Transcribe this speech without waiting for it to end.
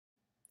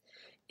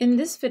In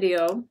this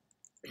video,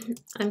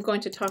 I'm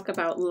going to talk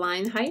about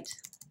line height,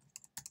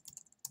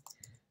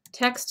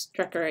 text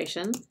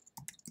decoration,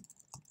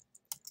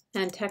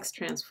 and text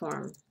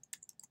transform.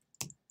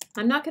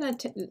 I'm not going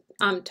to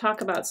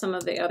talk about some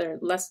of the other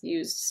less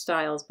used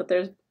styles, but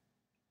there's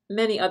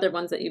many other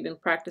ones that you've been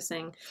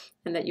practicing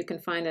and that you can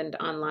find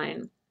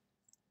online.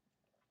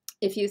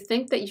 If you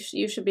think that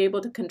you should be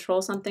able to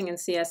control something in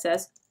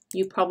CSS,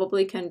 you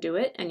probably can do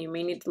it, and you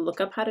may need to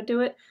look up how to do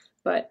it,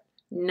 but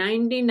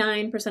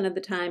 99% of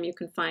the time you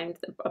can find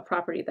a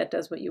property that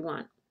does what you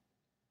want.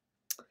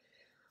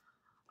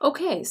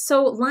 Okay,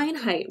 so line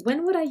height.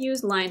 When would I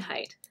use line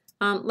height?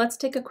 Let's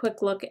take a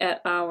quick look at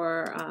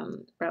our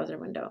browser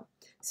window.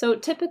 So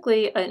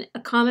typically a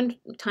common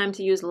time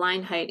to use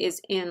line height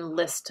is in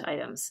list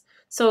items.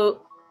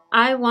 So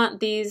I want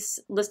these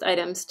list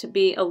items to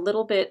be a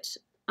little bit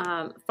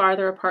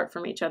farther apart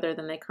from each other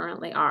than they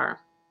currently are.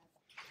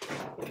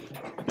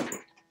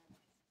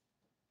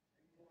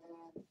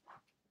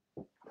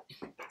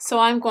 So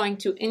I'm going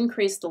to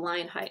increase the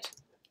line height.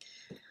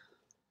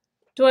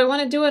 Do I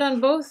want to do it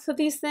on both of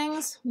these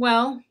things?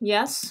 Well,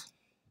 yes.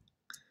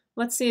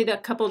 Let's see a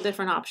couple of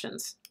different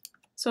options.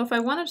 So if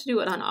I wanted to do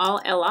it on all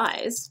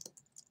LIs,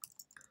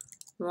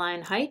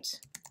 line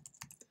height,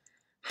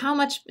 how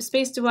much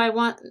space do I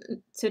want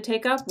to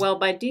take up? Well,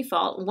 by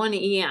default, 1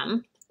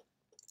 EM.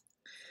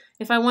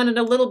 If I wanted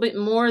a little bit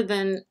more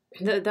than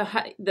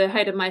the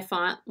height of my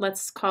font,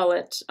 let's call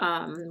it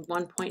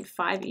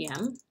 1.5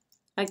 EM.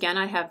 Again,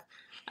 I have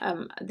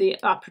the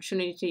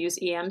opportunity to use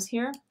EMs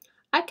here.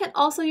 I can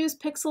also use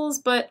pixels,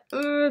 but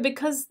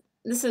because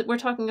we're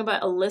talking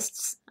about a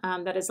list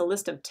that is a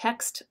list of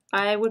text,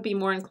 I would be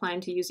more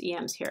inclined to use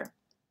EMs here.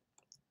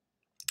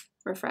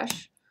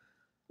 Refresh.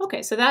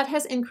 Okay, so that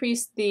has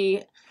increased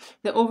the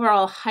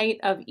overall height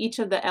of each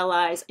of the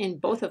LIs in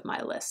both of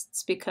my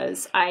lists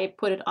because I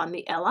put it on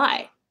the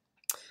LI.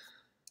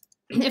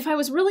 If I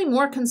was really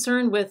more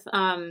concerned with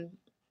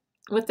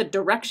the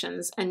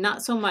directions and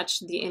not so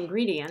much the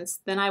ingredients,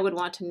 then I would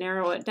want to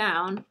narrow it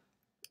down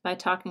by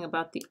talking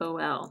about the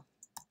OL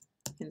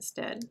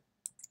instead.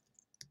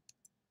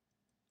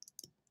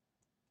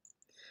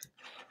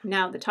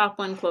 Now the top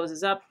one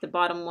closes up, the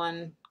bottom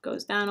one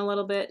goes down a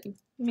little bit.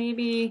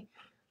 Maybe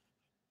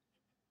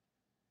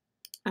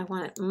I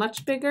want it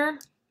much bigger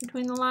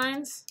between the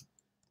lines.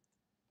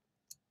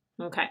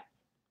 Okay.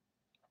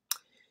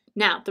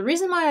 Now, the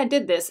reason why I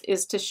did this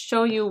is to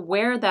show you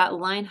where that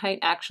line height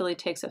actually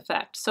takes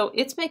effect. So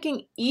it's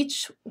making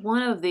each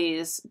one of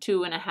these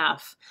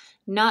 2.5,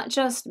 not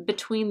just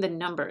between the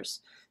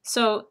numbers.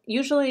 So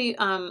usually,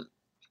 and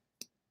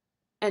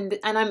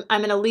I'm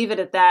going to leave it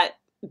at that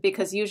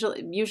because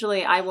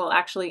usually I will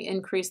actually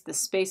increase the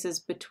spaces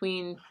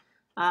between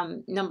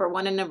number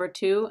 1 and number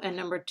 2 and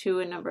number 2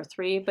 and number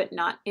 3, but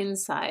not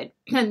inside.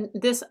 And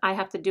this I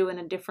have to do in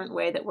a different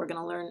way that we're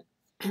going to learn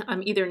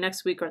either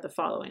next week or the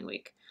following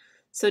week.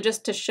 So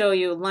just to show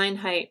you, line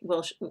height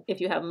will,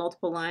 if you have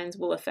multiple lines,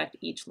 will affect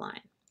each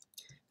line.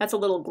 That's a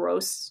little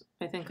gross.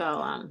 I think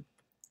I'll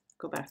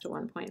go back to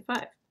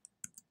 1.5.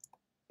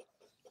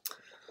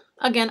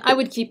 Again, I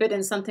would keep it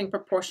in something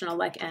proportional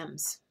like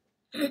M's.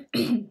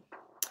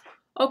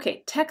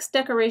 Okay, text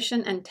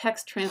decoration and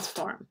text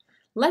transform.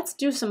 Let's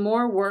do some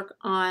more work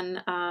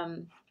on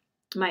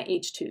my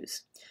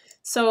H2s.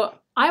 So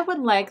I would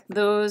like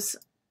those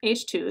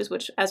H2s,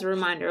 which as a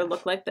reminder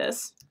look like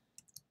this.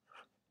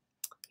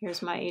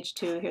 Here's my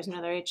H2, here's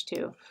another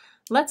H2.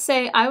 Let's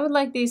say I would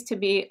like these to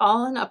be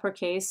all in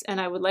uppercase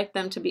and I would like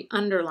them to be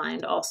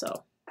underlined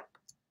also.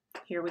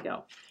 Here we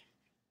go.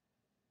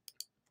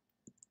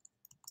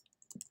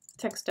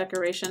 Text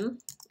decoration,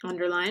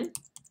 underline.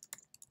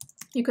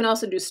 You can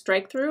also do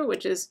strike through,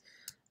 which is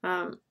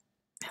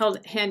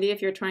held handy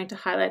if you're trying to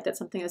highlight that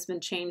something has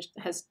been changed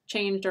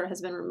or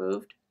has been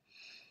removed.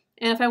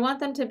 And if I want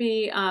them to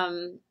be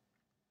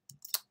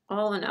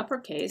all in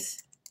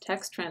uppercase,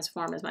 text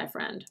transform is my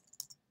friend.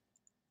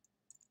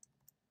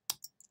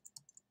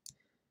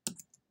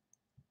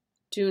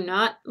 Do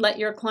not let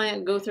your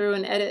client go through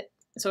and edit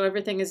so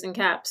everything is in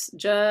caps.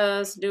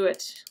 Just do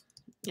it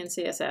in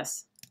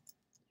CSS.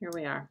 Here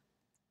we are.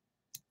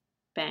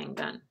 Bang,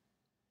 done.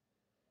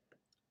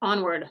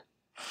 Onward.